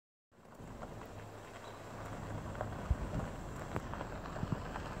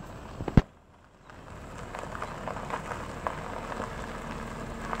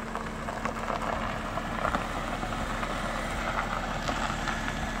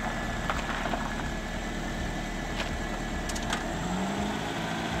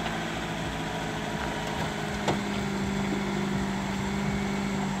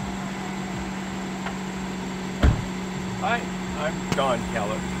Sean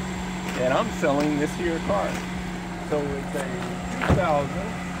Keller, and I'm selling this here car. So it's a 2000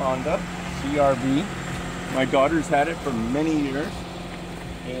 Honda CRV. My daughter's had it for many years,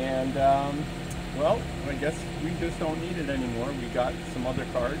 and well, I guess we just don't need it anymore. We got some other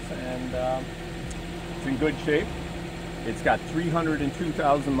cars, and it's in good shape. It's got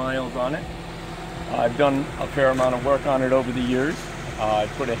 302,000 miles on it. I've done a fair amount of work on it over the years. I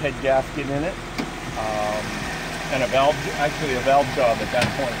put a head gasket in it, and a valve job at that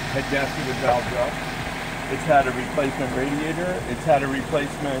point. Head gasket with valve job. It's had a replacement radiator. It's had a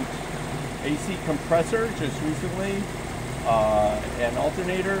replacement AC compressor just recently, an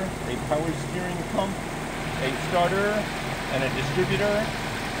alternator, a power steering pump, a starter, and a distributor.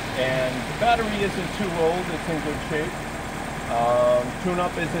 And the battery isn't too old. It's in good shape.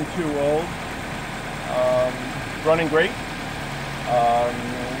 Tune-up isn't too old. Running great.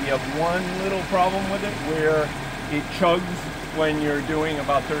 We have one little problem with it where it chugs when you're doing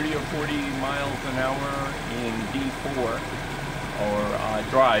about 30 or 40 miles an hour in D4 or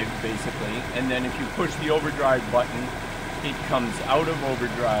drive basically, and then if you push the overdrive button it comes out of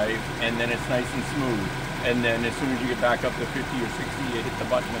overdrive and then it's nice and smooth, and then as soon as you get back up to 50 or 60 you hit the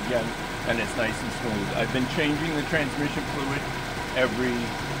button again and it's nice and smooth. I've been changing the transmission fluid every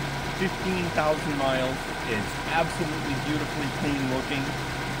 15,000 miles. It's absolutely beautifully clean looking.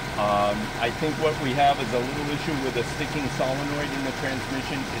 I think what we have is a little issue with a sticking solenoid in the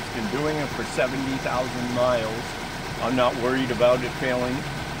transmission. It's been doing it for 70,000 miles. I'm not worried about it failing.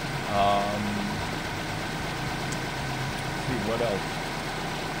 Let's see what else.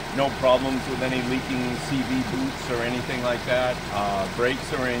 No problems with any leaking CV boots or anything like that.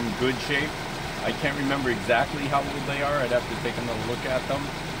 Brakes are in good shape. I can't remember exactly how old they are. I'd have to take another look at them.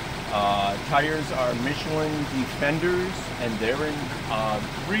 Tires are Michelin Defenders, and they're in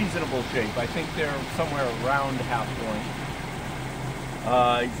reasonable shape. I think they're somewhere around half point.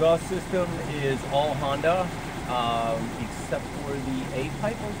 Exhaust system is all Honda, except for the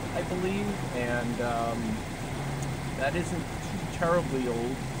A-pipe, I believe, and that isn't too terribly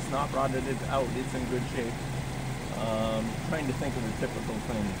old. It's not rotted out. It's in good shape. Trying to think of the typical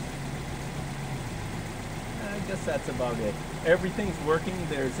things. I guess that's about it. Everything's working.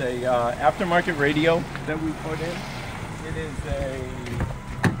 There's a aftermarket radio that we put in. It is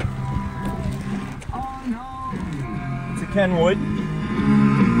it's a Kenwood.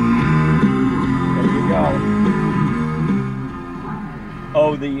 There you go.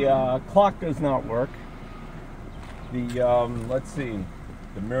 Oh, the clock does not work. The let's see,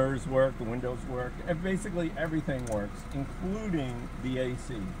 the mirrors work, the windows work. Basically everything works, including the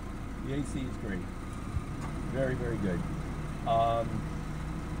AC. The AC is great. Very, very good.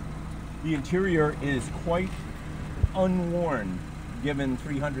 The interior is quite unworn given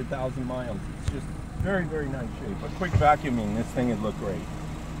 300,000 miles. It's just very, very nice shape. A quick vacuuming, this thing would look great.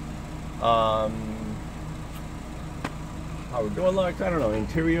 Power door locks, I don't know,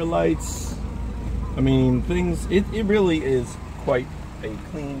 interior lights. I mean, things, it really is quite a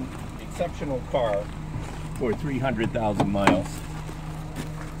clean, exceptional car for 300,000 miles.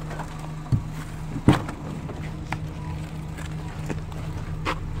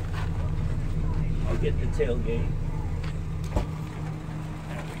 Get the tailgate.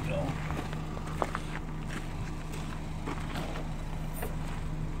 There we go.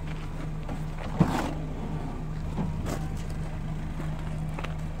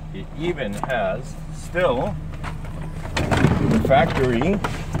 It even has still the factory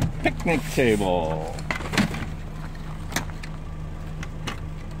picnic table.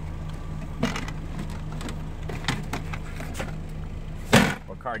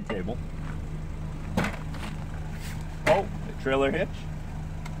 Or card table. Oh, the trailer hitch.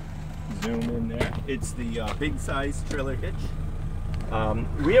 Zoom in there. It's the big size trailer hitch.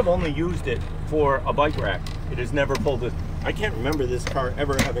 We have only used it for a bike rack. It has never pulled it. I can't remember this car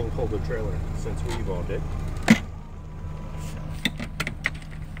ever having pulled a trailer since we've owned it.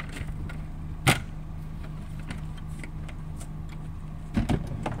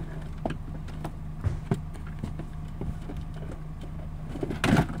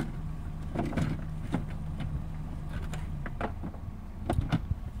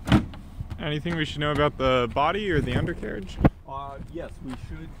 Anything we should know about the body or the undercarriage? Yes, we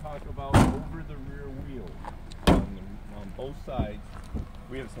should talk about over the rear wheel. On both sides,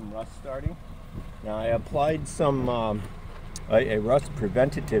 we have some rust starting. Now I applied some a rust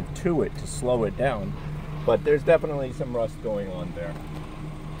preventative to it to slow it down, but there's definitely some rust going on there.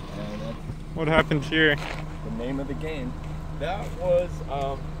 And that's what happened here? The name of the game. That was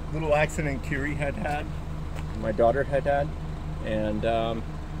a little accident Kiri had, my daughter had, and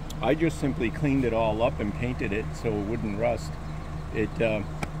I just simply cleaned it all up and painted it so it wouldn't rust.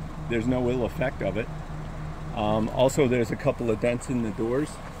 there's no ill effect of it. Also, there's a couple of dents in the doors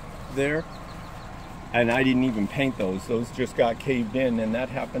there, and I didn't even paint those. Those just got caved in, and that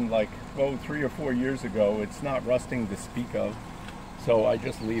happened like, oh, 3 or 4 years ago. It's not rusting to speak of, so I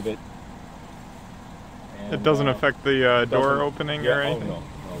just leave it. And, it doesn't affect the door opening or anything? Oh,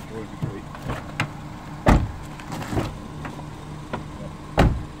 no, doors are great.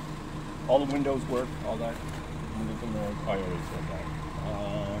 All the windows work, all that. Windows in there, I always said that.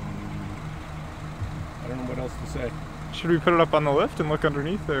 I don't know what else to say. Should we put it up on the lift and look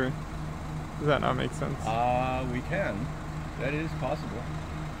underneath, or does that not make sense? We can. That is possible.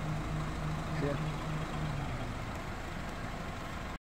 Sure.